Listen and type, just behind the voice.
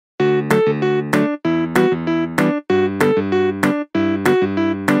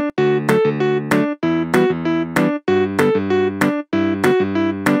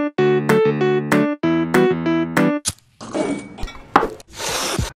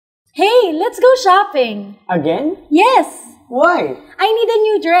Hey, let's go shopping! Again? Yes! Why? I need a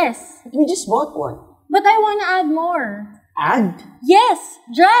new dress. We just bought one. But I wanna add more. Add? Yes!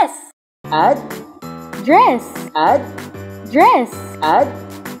 Dress! Add? Dress! Add? Dress! Add?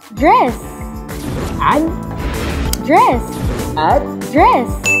 Dress! Add? Dress! Add? Dress!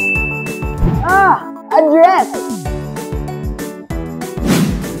 A dress!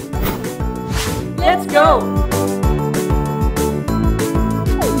 Let's go!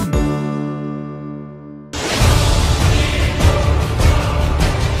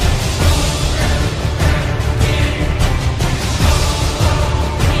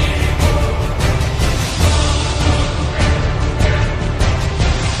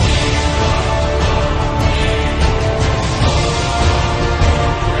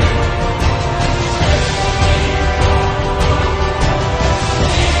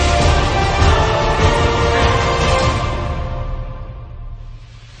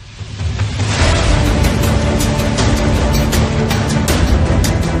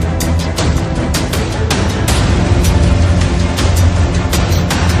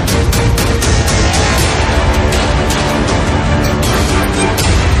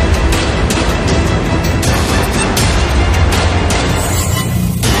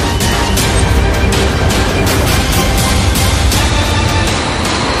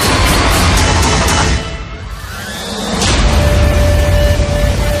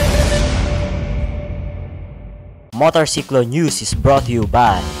 Motorsiklo News is brought to you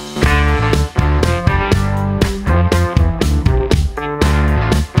by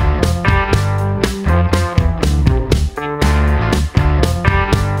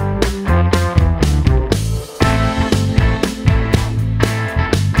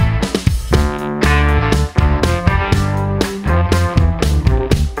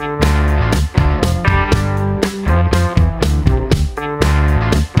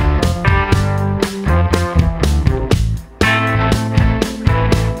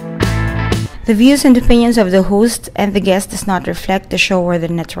The views and opinions of the host and the guest does not reflect the show or the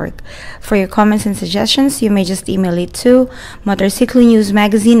network. For your comments and suggestions, you may just email it to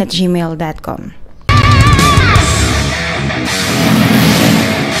motorsiklonewsmagazine@gmail.com.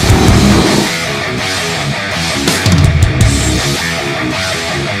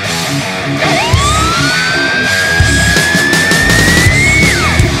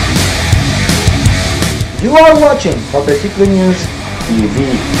 You are watching Motorsiklo News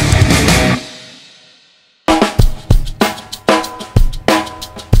TV.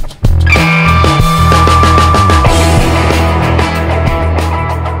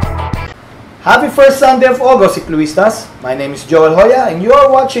 Happy first Sunday of August, Sikluistas! My name is Joel Hoya and you are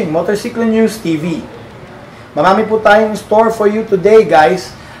watching Motorsiklo News TV. Marami po tayong store for you today,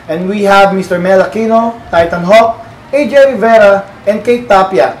 guys. And we have Mr. Mel Aquino, Titan Hawk, AJ Rivera, and Kate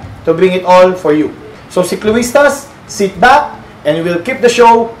Tapia to bring it all for you. So, Sikluistas, sit back and we'll keep the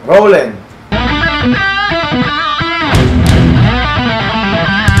show rolling.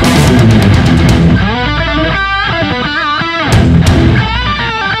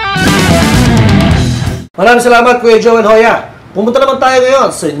 Maraming salamat, Kuya Joel Hoya. Pumunta naman tayo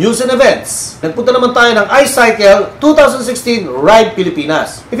ngayon sa News and Events. Nagpunta naman tayo ng iCycle 2016 Ride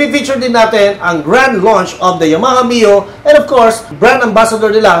Pilipinas. I-feature din natin ang grand launch of the Yamaha Mio and of course, brand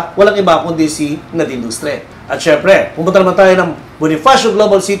ambassador nila, walang iba kundi si Nadine Lustre. At syempre, pumunta naman tayo ng Bonifacio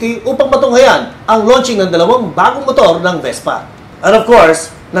Global City upang matunghayan ang launching ng dalawang bagong motor ng Vespa. And of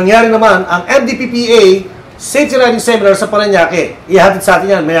course, nangyari naman ang MDPPA Safety Riding Seminar sa Paranaque. Ihatid sa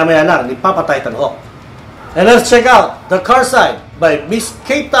atin yan maya-maya lang ni Papa Titan Hawk. And let's check out the CarSide by Miss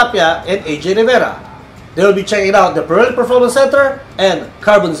Kate Tapia and AJ Rivera. They will be checking out the Pirelli Performance Center and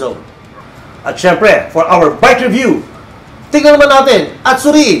Carbonzone. At syempre, for our bike review, tingnan naman natin at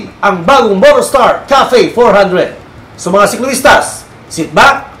suriin ang bagong Motorstar Cafe 400. So mga sikluistas, sit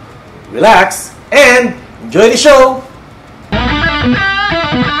back, relax, and enjoy the show!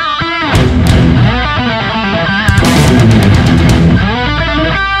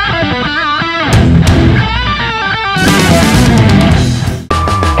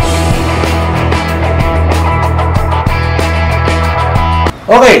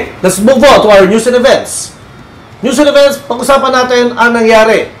 Okay, let's move on to our news and events. News and events, pag-usapan natin ang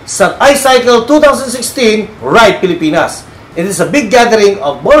nangyari sa iCycle 2016 Ride Pilipinas. It is a big gathering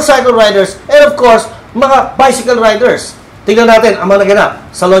of motorcycle riders and of course, mga bicycle riders. Tingnan natin ang mga naganap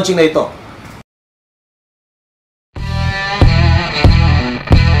sa launching na ito.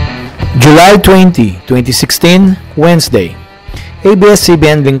 July 20, 2016, Wednesday.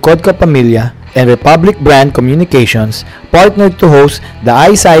 ABS-CBN Lingkod Kapamilya and Republic Brand Communications partnered to host the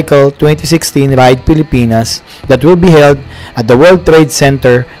iCycle 2016 Ride Pilipinas that will be held at the World Trade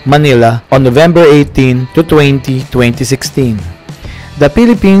Center, Manila on November 18 to 20, 2016. The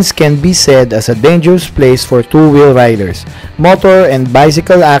Philippines can be said as a dangerous place for two-wheel riders. Motor and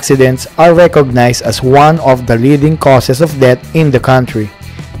bicycle accidents are recognized as one of the leading causes of death in the country.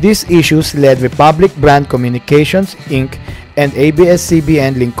 These issues led Republic Brand Communications Inc. and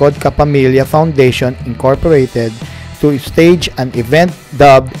ABS-CBN Lingkod Kapamilya Foundation Incorporated to stage an event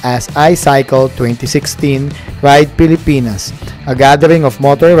dubbed as iCycle 2016 Ride Pilipinas, a gathering of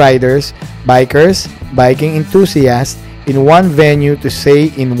motor riders, bikers, biking enthusiasts, in one venue to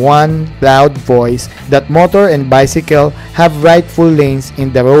say in one loud voice that motor and bicycle have rightful lanes in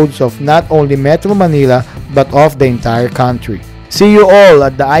the roads of not only Metro Manila but of the entire country. See you all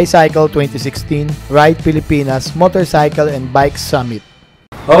at the iCycle 2016 Ride Pilipinas Motorcycle and Bike Summit.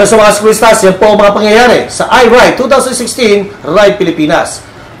 Okay, so mga Skwistas, yan po ang mga pangyayari sa iRide 2016 Ride Pilipinas.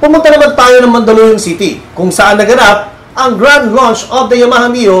 Pumunta naman tayo ng Mandaluyong City kung saan naganap ang grand launch of the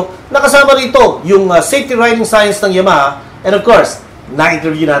Yamaha Mio na kasama rito yung safety riding science ng Yamaha, and of course,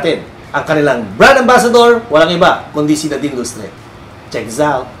 na-interview natin ang kanilang brand ambassador, walang iba kundi si Nadine Lustre. Check this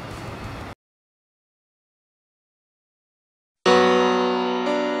out.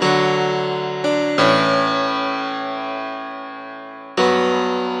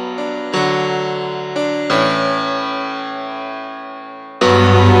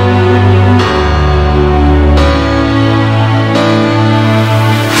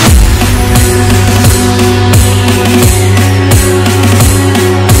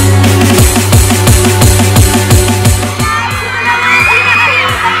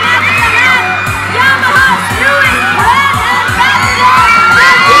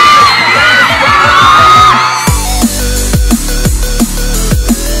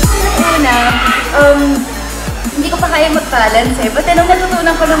 Hindi ko pa kaya mag-balance eh. But nung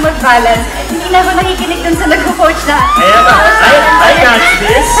natutunan ko ng mag-balance, hindi na ako nakikinig dun sa nag-coach na. Ayan, I got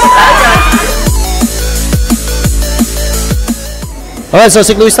this. Okay, so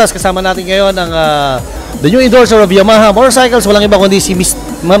si Luistas, kasama natin ngayon ang the new endorser of Yamaha Motorcycles. Walang iba kundi si Miss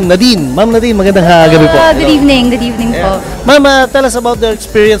Ma'am Nadine. Ma'am Nadine, magandang gabi po. Good evening po. Ma'am, tell us about the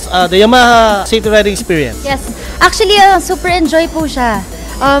experience, the Yamaha safety riding experience. Yes. Actually, super enjoy po siya.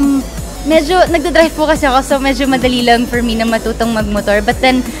 Medyo nagdadrive po kasi ako, so medyo madali lang for me na matutong magmotor. But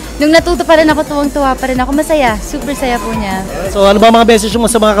then, nung natuto pa rin ako, tuwang-tuwa pa rin ako. Masaya. Super saya po niya. So, ano ba mga message mo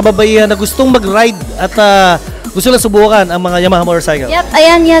sa mga kababaihan na gustong mag-ride at gusto lang subukan ang mga Yamaha motorcycle? Yep,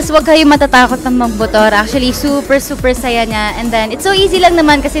 ayan, yes. Huwag kayo matatakot ng magmotor. Actually, super saya niya. And then, it's so easy lang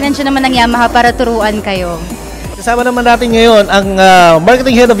naman kasi nandiyan naman ang Yamaha para turuan kayo. Kasama naman natin ngayon ang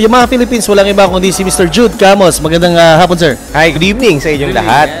marketing head of Yamaha Philippines. Walang iba kundi si Mr. Jude Camos. Magandang hapon, sir. Hi, good evening sa inyong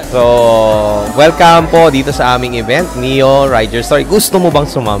lahat. So, welcome po dito sa aming event, Mio Ride Your Story. Gusto mo bang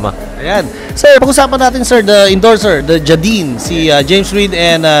sumama? Ayan. Sir, pag-usapan natin, sir, the endorser, the Jadine, si James Reed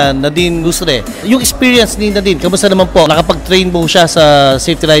and Nadine Lustre. Yung experience ni Nadine, kamusta naman po? Nakapag-train mo siya sa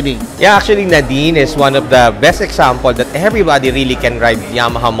safety riding? Yeah, actually, Nadine is one of the best example that everybody really can ride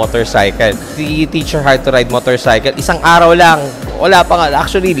Yamaha motorcycle. She teach her how to ride motorcycle. Isang araw lang, wala pa nga,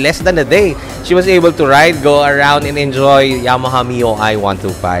 actually less than a day. She was able to ride, go around, and enjoy Yamaha Mio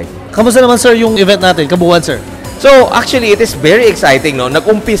I-125. Kamusta naman, sir, yung event natin? Kabuuan, sir? So, actually, it is very exciting, no?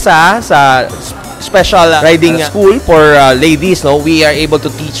 Nag-umpisa sa special riding school for ladies, no? We are able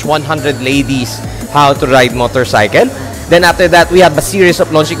to teach 100 ladies how to ride motorcycle. Then after that, we have a series of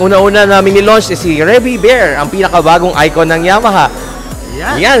launching. Una-una namin ni-launch is si Revy Bear, ang pinakabagong icon ng Yamaha.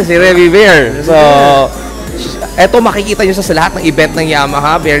 Yan, si Revy Bear. So, eto makikita nyo sa lahat ng event ng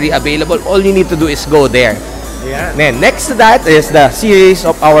Yamaha, very available. All you need to do is go there. Yeah. Then, next to that is the series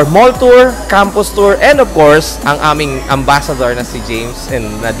of our mall tour, campus tour, and of course, ang aming ambassador na si James and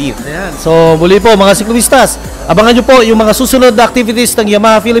Nadine. Ayan. So, muli po mga sikluistas, abangan nyo po yung mga susunod na activities ng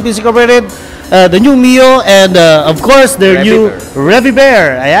Yamaha Philippines Incorporated, the new Mio, and of course, their new Revy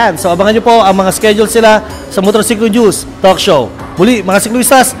Bear. Ayan. So, abangan nyo po ang mga schedule sila sa Motorsiklo News Talk Show. Muli, mga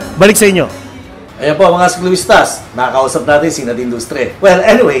sikluistas, balik sa inyo. Ayan po mga sikluistas, nakakausap natin si Nadine Lustre. Well,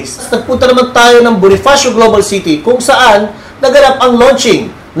 anyways, nagpunta naman tayo ng Bonifacio Global City kung saan naganap ang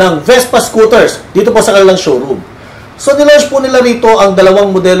launching ng Vespa scooters dito po sa kanilang showroom. So, nilaunch po nila rito ang dalawang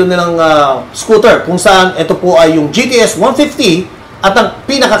modelo nilang scooter kung saan ito po ay yung GTS 150 at ang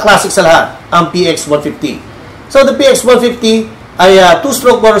pinaka-classic sa lahat, ang PX 150. So, the PX 150 ay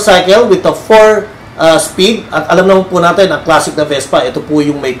 2-stroke motorcycle with a 4-speed at alam naman po natin ang classic na Vespa, ito po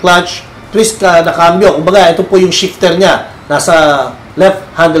yung may clutch, twist na cambio. Kumbaga, ito po yung shifter niya. Nasa left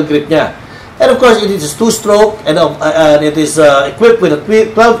handle grip niya. And of course, it is 2-stroke and it is equipped with a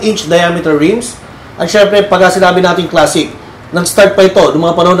 12-inch diameter rims. At syempre, pag sinabi natin classic, nag-start pa ito noong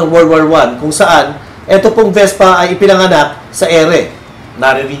mga panahon ng World War I kung saan ito pong Vespa ay ipinanganak sa ere.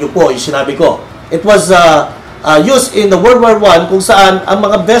 Narinig niyo po yung sinabi ko. It was used in the World War I kung saan ang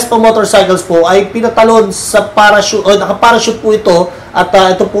mga Vespa motorcycles po ay pinatalon sa parachute, o naka-parachute po ito at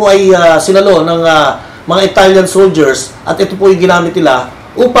ito po ay sinalo ng mga Italian soldiers at ito po yung ginamit nila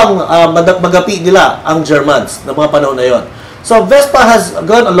upang magapi nila ang Germans na mga panahon na yon. So Vespa has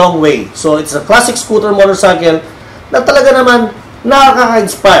gone a long way. So it's a classic scooter motorcycle na talaga naman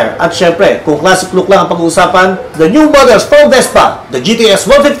nakaka-inspire. At syempre, kung classic look lang ang pag-uusapan, the new models from Vespa, the GTS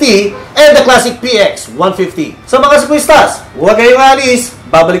 150 and the classic PX 150. So mga siklistas, huwag kayong alis,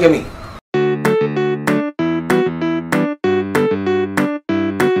 babalik kami.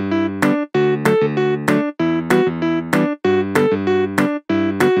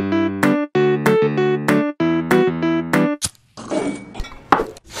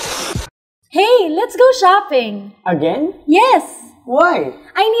 Hey, let's go shopping. Again? Yes. Why?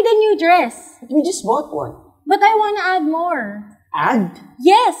 I need a new dress. We just bought one. But I want to add more. Add?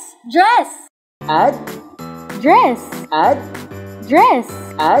 Yes, dress. Add? Dress. Add? Dress.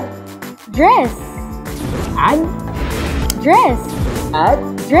 Add? Dress. Add? Dress. Add?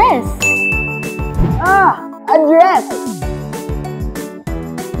 Dress. Address!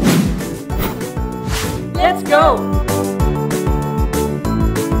 Let's go.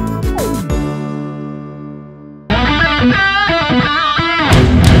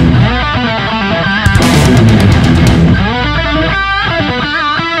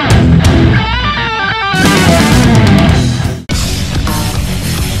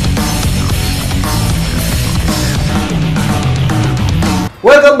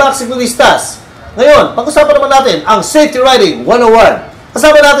 Welcome back, siklistas! Ngayon, pag-usapan naman natin ang Safety Riding 101.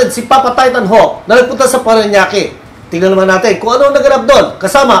 Kasama natin si Papa Titan Hawk na nagpunta sa Paranaque. Tingnan naman natin kung ano naganap doon.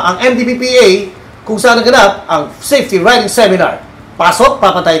 Kasama ang MDPPA kung saan naganap ang Safety Riding Seminar. Pasok,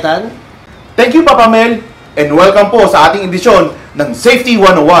 Papa Titan! Thank you, Papa Mel, and welcome po sa ating edisyon ng Safety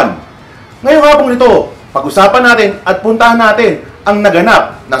 101. Ngayong hapong ito, pag-usapan natin at puntahan natin ang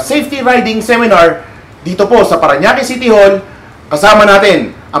naganap na Safety Riding Seminar dito po sa Paranaque City Hall. Kasama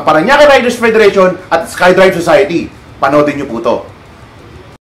natin ang Paranaque Riders Federation at SkyDrive Society. Panoodin niyo po ito.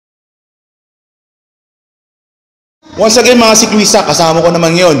 Once again mga siklista, kasama ko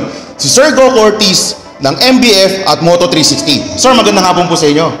naman ngayon si Sir Goku Ortiz ng MBF at Moto360. Sir, magandang hapon po sa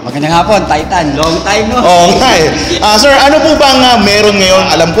inyo. Magandang hapon, Titan. Long time, no? Oo nga eh. Sir, ano po bang meron ngayon?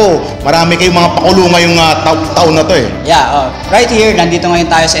 Alam ko, marami kayong mga pakulo ngayong taon na to eh. Yeah, right here, nandito ngayon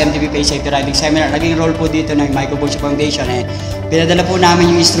tayo sa MDPPA Safety Riding Seminar. Naging role po dito ng Microbush Foundation eh. Pinadala po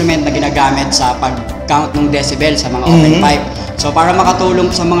namin yung instrument na ginagamit sa pag-count ng decibel sa mga open pipe. So para makatulong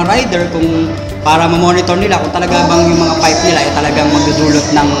sa mga rider kung para ma-monitor nila kung talaga bang yung mga pipe nila ay talagang magdudulot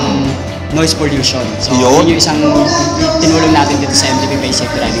ng noise pollution. So yun yung isang tinulong natin dito sa MDPPA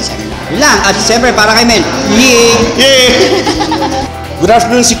Safety Riding Seminar. Yun lang. At siyempre para kay Mel. Yay! Good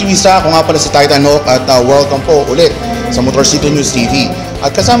afternoon, siklista. Ako nga pala si Titan Hawk at welcome po ulit sa Motorsiklo News TV.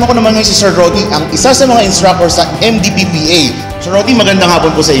 At kasama ko naman ngayon si Sir Roddy, ang isa sa mga instructor sa MDPPA. Sir Roddy, magandang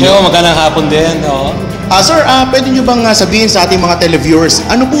hapon po sa inyo. Yo, magandang hapon din. Sir, pwede nyo bang sabihin sa ating mga televiewers,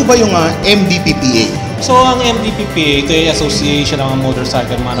 ano po ba yung MDPPA? So, ang MDPPA, ito ay Association ng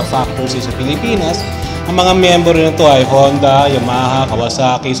Motorcycle Manufacturers sa Pilipinas. Ang mga member nito ay Honda, Yamaha,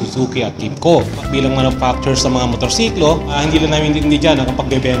 Kawasaki, Suzuki at Kipco. Bilang manufacturers ng mga motorsiklo, hindi lang namin hindi dyan ang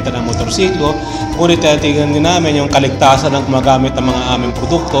pagbebenta ng motorsiklo, ngunit tingnan din namin yung kaligtasan ng gumagamit ng mga aming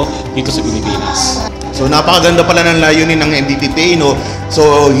produkto dito sa Pilipinas. So napakaganda pala ng layunin ng MDPPA, no?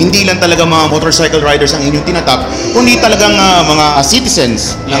 So hindi lang talaga mga motorcycle riders ang inyong tinatap, kundi talagang mga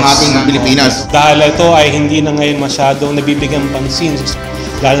citizens ng ating Pilipinas. Dahil ito ay hindi na ngayon masyadong nabibigyan pansin,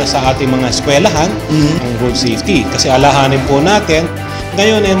 lalo na sa ating mga eskwelahan, ang road safety. Kasi alahanin po natin,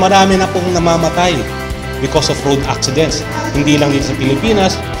 ngayon marami na pong namamatay because of road accidents. Hindi lang dito sa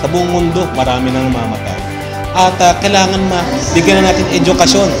Pilipinas, sa buong mundo marami nang namamatay. At kailangan bigyan na natin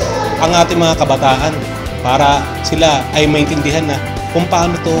edukasyon ang ating mga kabataan para sila ay maintindihan na kung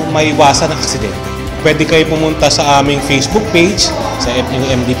paano ito maiwasan ng aksidente. Pwede kayo pumunta sa aming Facebook page sa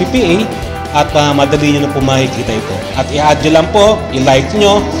MDPPA at madali nyo na po makikita ito. At i-add nyo lang po, i-like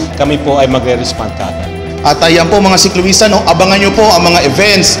nyo, kami po ay magre-respond kagad. At ayan po mga sikluista, no, abangan nyo po ang mga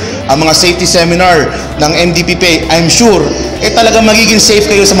events, ang mga safety seminar ng MDPPA. I'm sure, talagang magiging safe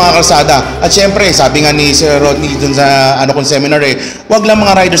kayo sa mga kalsada. At syempre, sabi nga ni Sir Rodney dun sa kong seminar wag lang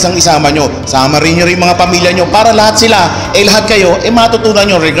mga riders ang isama nyo. Sama rin nyo rin mga pamilya nyo para lahat sila, lahat kayo, matutunan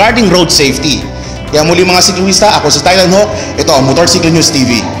nyo regarding road safety. Kaya muli mga sikluista, ako si Titan Hawk, ito ang Motorsiklo News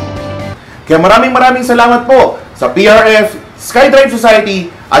TV. Kaya maraming salamat po sa PRF, SkyDrive Society,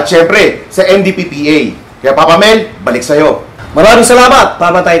 at syempre sa MDPPA. Kaya Papa Mel, balik sa'yo. Maraming salamat,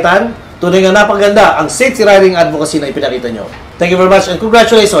 Papa Titan. Tunay nga napaganda ang safety riding advocacy na ipinakita nyo. Thank you very much and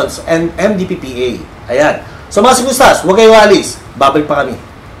congratulations and MDPPA. Ayan. So mga sigustas, huwag kayo alis. Babalik pa kami.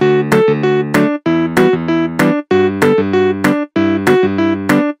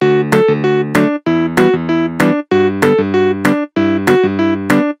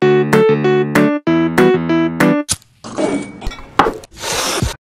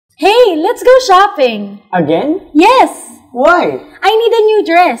 Hey, let's go shopping. Again? Yes. Why? I need a new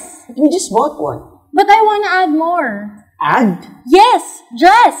dress. You just bought one. But I want to add more. Add? Yes,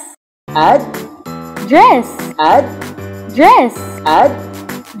 dress. Add? Dress. Add? Dress. Add?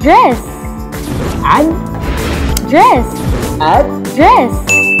 Dress. Add? Dress. Add? Dress.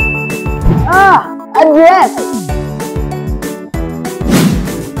 A dress!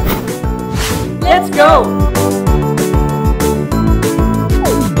 Let's go.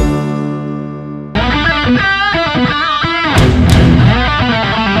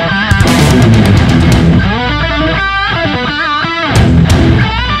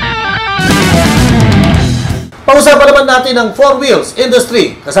 Pag-usapan naman natin ang four wheels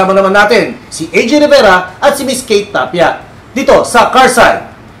industry. Kasama naman natin si AJ Rivera at si Miss Kate Tapia dito sa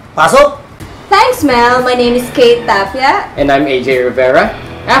CarSide. Pasok! Thanks, Mel. My name is Kate Tapia. And I'm AJ Rivera.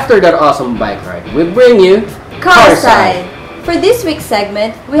 After that awesome bike ride, we bring you CarSide. For this week's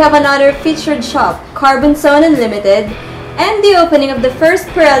segment, we have another featured shop, Carbonzone Unlimited, and the opening of the first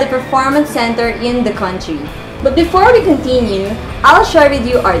Pirelli Performance Center in the country. But before we continue, I'll share with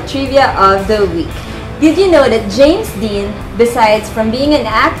you our trivia of the week. Did you know that James Dean, besides from being an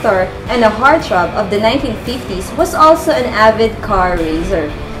actor and a heartthrob of the 1950s, was also an avid car racer?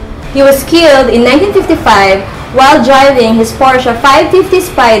 He was killed in 1955 while driving his Porsche 550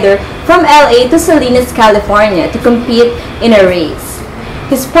 Spider from LA to Salinas, California to compete in a race.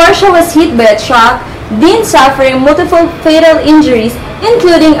 His Porsche was hit by a truck, Dean suffering multiple fatal injuries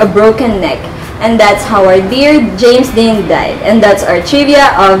including a broken neck. And that's how our dear James Dean died. And that's our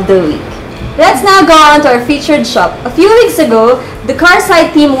trivia of the week. Let's now go on to our featured shop. A few weeks ago, the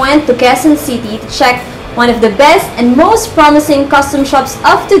CarSide team went to Quezon City to check one of the best and most promising custom shops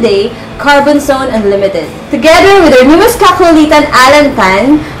of today, Carbonzone Unlimited. Together with our newest kakulitan, Alan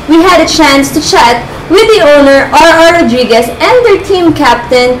Tan, we had a chance to chat with the owner, R.R. Rodriguez, and their team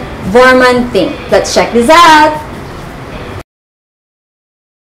captain, Vorman Ting. Let's check this out!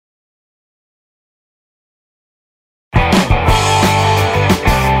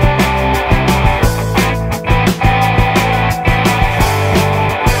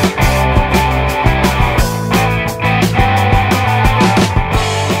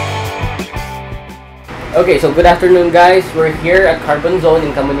 Okay, so good afternoon guys. We're here at Carbonzone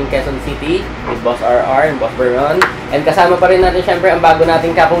in Kamuning, Quezon City with Boss RR and Boss Vernon. And kasama pa rin natin syempre ang bago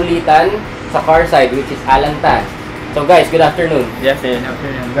nating kakulitan sa CarSide, which is Alan Tan. So guys, good afternoon. Good afternoon.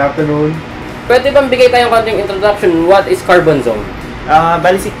 Good afternoon. Pwede bang bigay tayong konting introduction? What is Carbonzone?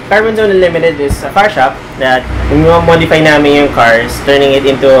 Bali si Carbonzone Unlimited is a car shop that modify namin yung cars, turning it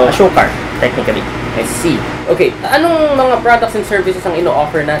into a show car, technically. I see. Okay, anong mga products and services ang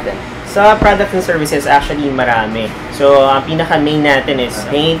ino-offer natin? Sa products and services, actually marami. So, ang pinaka-main natin is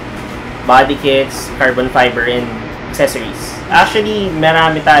paint, body kits, carbon fiber, and accessories. Actually,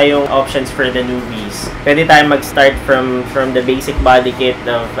 marami tayong options for the newbies. Pwede tayong mag-start from the basic body kit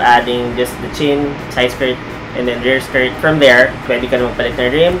of adding just the chin, side skirt, and then rear skirt. From there, pwede ka na magpalit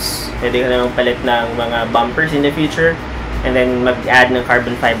ng rims, pwede ka na magpalit ng mga bumpers in the future, and then mag-add ng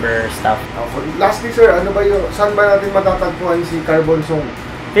carbon fiber stuff. Lastly, sir, ano ba yung, saan ba natin matatagpuan si Carbonzone?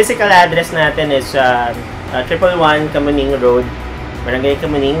 Physical address natin is 111 Kamuning Road, Barangay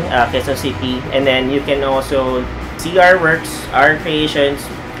Kamuning, Quezon City. And then you can also see our works, our creations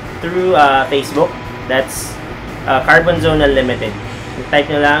through Facebook. That's Carbonzone Unlimited.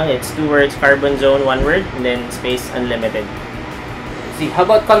 Type nyo lang, it's 2 words, Carbonzone, 1 word, and then space Unlimited. See, how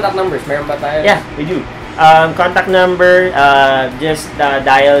about contact numbers? Meron ba tayo? Yeah, we do. Contact number, just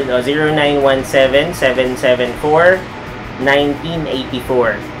dial 0917-774-1984.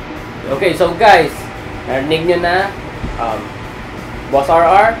 Okay, so guys, narinig nyo na Boss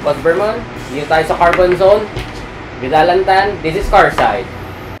RR, Boss Berman, dito tayo sa Carbonzone with Alan Tan. This is CarSide.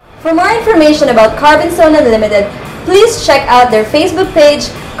 For more information about Carbonzone Unlimited, please check out their Facebook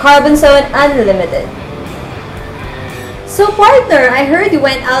page, Carbonzone Unlimited. So partner, I heard you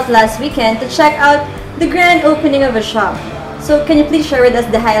went out last weekend to check out the grand opening of a shop. So can you please share with us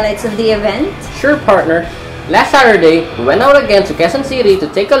the highlights of the event? Sure, partner. Last Saturday, we went out again to Quezon City to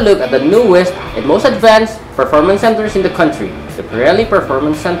take a look at the newest and most advanced performance centers in the country. the Pirelli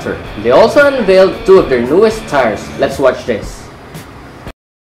Performance Center. They also unveiled 2 of their newest tires. Let's watch this.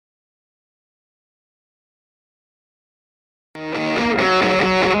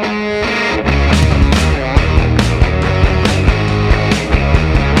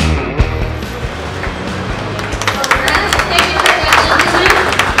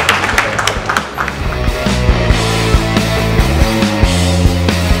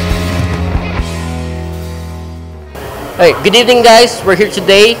 Hey, good evening guys. We're here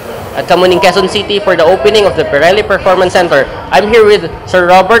today at Kamuning, Quezon City for the opening of the Pirelli Performance Center. I'm here with Sir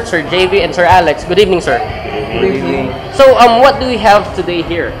Robert, Sir JV, and Sir Alex. Good evening, sir. Good evening. So, what do we have today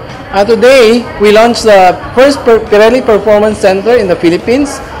here? Today, we launched the first Pirelli Performance Center in the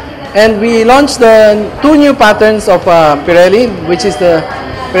Philippines. And we launched the 2 new patterns of Pirelli, which is the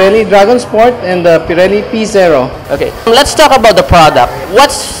Pirelli Dragon Sport and the Pirelli P0. Okay, let's talk about the product.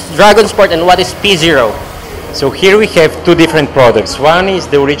 What's Dragon Sport and what is P0? So here we have 2 different products. One is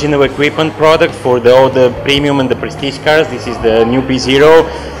the original equipment product for all the premium and the prestige cars. This is the new P0.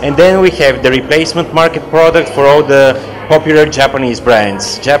 And then we have the replacement market product for all the popular Japanese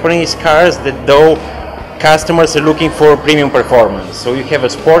brands. Japanese cars that though customers are looking for premium performance. So you have a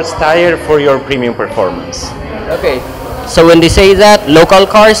sports tire for your premium performance. Okay, so when they say that local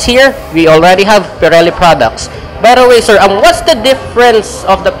cars here, we already have Pirelli products. By the way, sir, what's the difference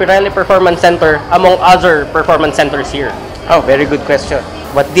of the Pirelli Performance Center among other performance centers here? Oh, very good question.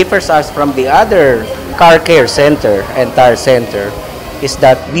 What differs us from the other car care center and tire center is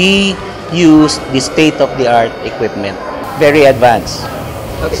that we use the state-of-the-art equipment, very advanced.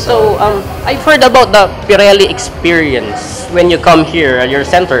 Okay, so I've heard about the Pirelli experience when you come here at your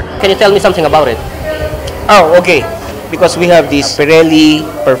center. Can you tell me something about it? Oh, okay. Because we have this Pirelli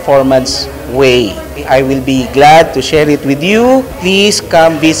Performance Way. I will be glad to share it with you. Please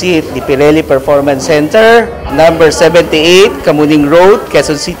come visit the Pirelli Performance Center, number 78, Kamuning Road,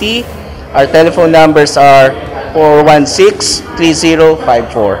 Quezon City. Our telephone numbers are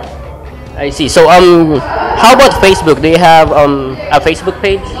 416-3054. I see. So, how about Facebook? Do you have a Facebook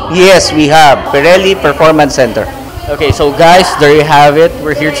page? Yes, we have Pirelli Performance Center. Okay, so guys, there you have it.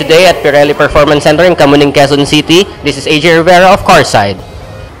 We're here today at Pirelli Performance Center in Kamuning, Quezon City. This is AJ Rivera of CarSide.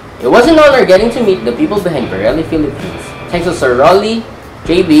 It was an honor getting to meet the people behind Pirelli Philippines. Thanks to Sir Rolly,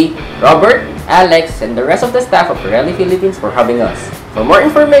 JB, Robert, Alex, and the rest of the staff of Pirelli Philippines for having us. For more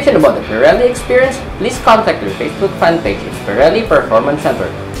information about the Pirelli experience, please contact their Facebook fan page, it's Pirelli Performance Center,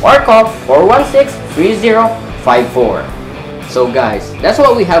 or call 416-3054. So guys, that's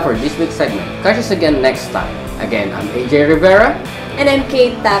what we have for this week's segment. Catch us again next time. Again, I'm AJ Rivera. And I'm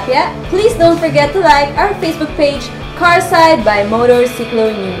Kate Tapia. Please don't forget to like our Facebook page, CarSide by Motorsiklo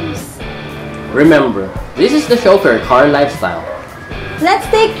News. Remember, this is the show for your car lifestyle. Let's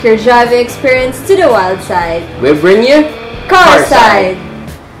take your driving experience to the wild side. We bring you CarSide.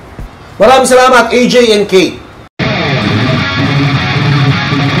 Maraming salamat, AJ and Kate.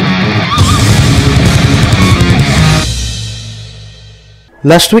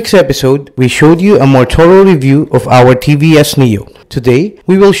 Last week's episode, we showed you a more thorough review of our TVS Neo. Today,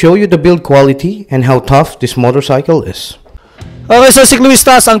 we will show you the build quality and how tough this motorcycle is. Okay, so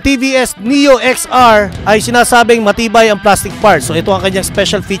sikluistas, ang TVS Neo XR ay sinasabing matibay ang plastic parts. So ito ang kanyang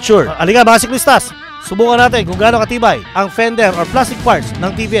special feature. Halika mga sikluistas, subukan natin kung gaano katibay ang fender or plastic parts ng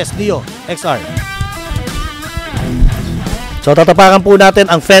TVS Neo XR. So tatapakan po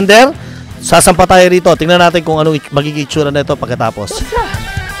natin ang fender. Sasampa tayo rito. Tingnan natin kung anong magiging itsura na ito pagkatapos.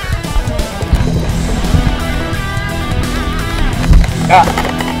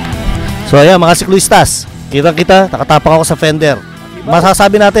 So ayan mga sikluistas, kita-kita, nakatapak ako sa fender.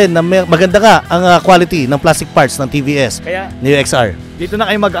 Masasabi natin na maganda nga ang quality ng plastic parts ng TVS Neo XR. Dito na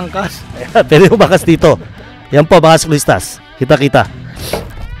kayo mag-angkas. Pwede mo bakas dito. Yan po mga sikluistas, kita-kita.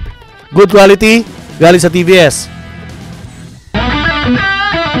 Good quality, galing sa TVS.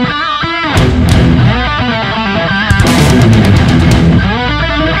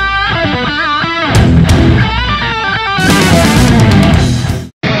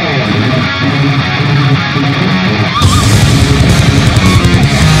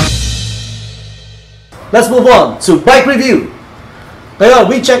 Let's move on to bike review.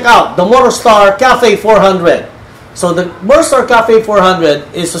 Ngayon, we check out the Motorstar Cafe 400. So the Motorstar Cafe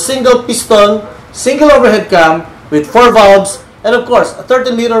 400 is a single piston, single overhead cam with 4 valves and of course, a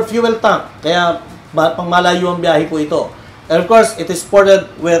 13-liter fuel tank. Kaya pang malayo ang biyahe po ito. And of course, it is sported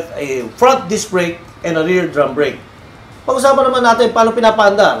with a front disc brake and a rear drum brake. Pag-usapan naman natin paano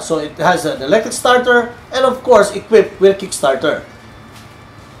pinapanda. So it has an electric starter and of course, equipped with a kickstarter.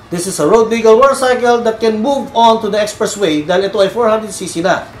 This is a road legal motorcycle that can move on to the expressway dahil ito ay 400cc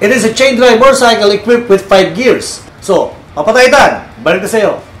na. It is a chain drive motorcycle equipped with 5 gears. So, Papataytan, balik na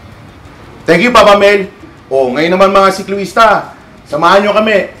sa'yo. Thank you, Papa Mel. Ngayon naman mga sikluista, samahan nyo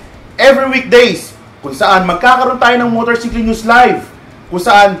kami every weekdays kung saan magkakaroon tayo ng Motorsiklo News Live. Kung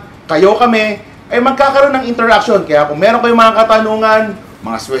saan kayo kami ay magkakaroon ng interaction. Kaya kung meron kayong mga katanungan,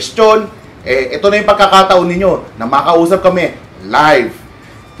 mga question, ito na yung pagkakataon ninyo na makausap kami live.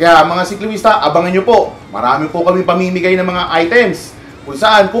 Kaya mga sikluista, abangan nyo po. Marami po kami pamimigay ng mga items kung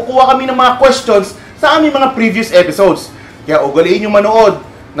saan kukuha kami ng mga questions sa aming mga previous episodes. Kaya ugaliin nyo manood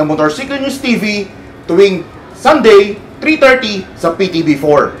ng Motorsiklo News TV tuwing Sunday, 3:30 sa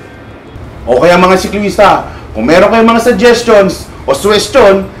PTV4. O kaya mga sikluista, kung meron kayong mga suggestions o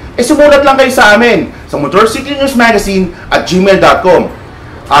suggestion, sumulat lang kayo sa amin sa Motorsiklo News Magazine at gmail.com.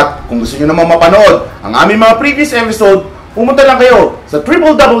 At kung gusto nyo naman mapanood ang aming mga previous episode, pumunta lang kayo sa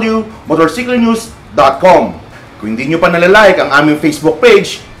www.motorsiklonews.com. Kung hindi nyo pa nalalike ang aming Facebook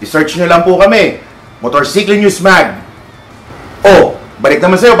page, i-search nyo lang po kami, Motorsiklo News Mag. Balik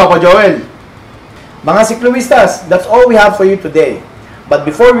naman sa'yo, Papa Joel. Mga sikluistas, that's all we have for you today. But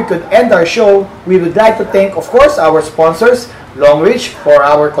before we could end our show, we would like to thank, of course, our sponsors, Longreach for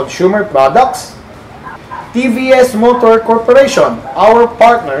our consumer products, TVS Motor Corporation, our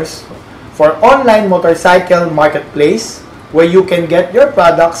partners for online motorcycle marketplace, where you can get your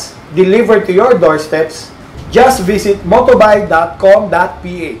products delivered to your doorsteps. Just visit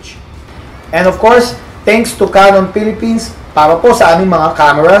motobuy.com.ph. And of course, thanks to Canon Philippines para po sa aming mga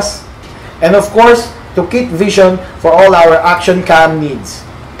cameras. And of course, to Kit Vision for all our action cam needs.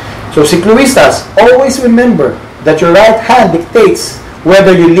 So sikluistas, always remember that your right hand dictates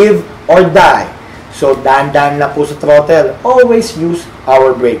whether you live or die. So dahan-dahan lang po sa throttle. Always use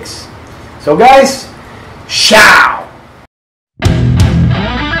our brakes. So guys, ciao!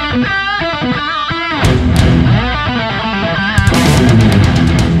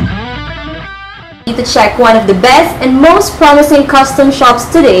 To check one of the best and most promising custom shops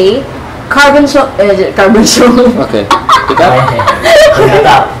today, Carbonzone. Okay. Pick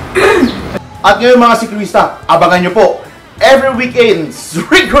up. At ngayon mga sikluista, abangan nyo po every weekends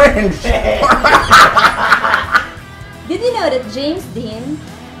Revenge. Did you know that James Dean,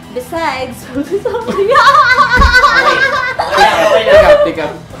 besides Pick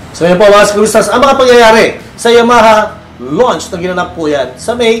up. So yun po mga sikluistas, ang mga pangyayari sa Yamaha launch na ginanap po yan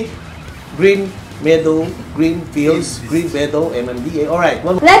sa May, Green Meadow, Green Fields, Green Meadow, MMDA. Alright.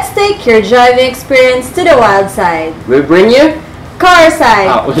 Let's take your driving experience to the wild side. We bring you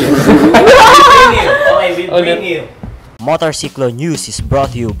CarSide. We bring you. Motorsiklo News is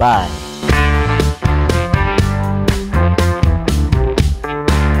brought to you by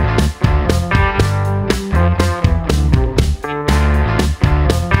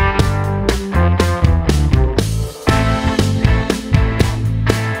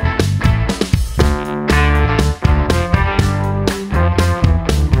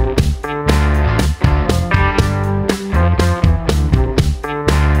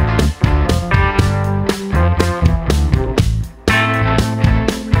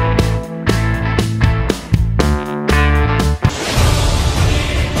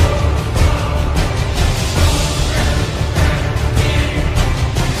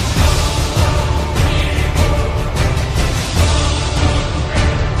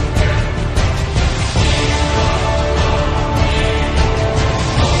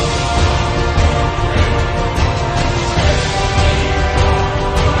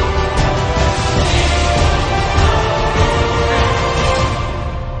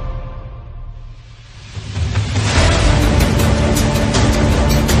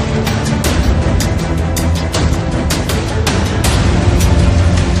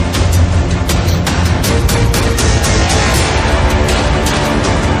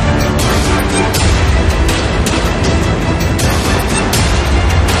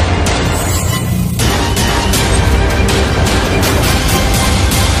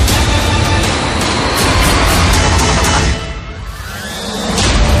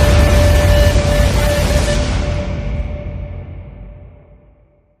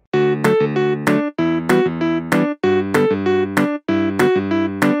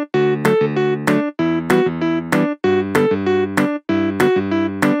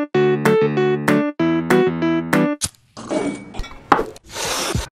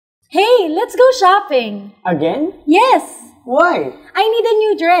Hey, let's go shopping. Again? Yes. Why? I need a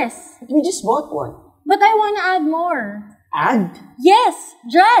new dress. We just bought one. But I want to add more. Add? Yes,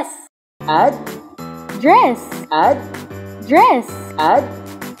 dress. Add? Dress. Add? Dress. Add?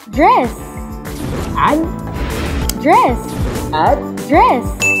 Dress. Add? Dress. Add? Dress.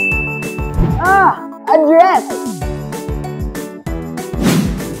 A dress!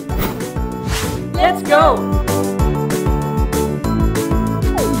 Let's go.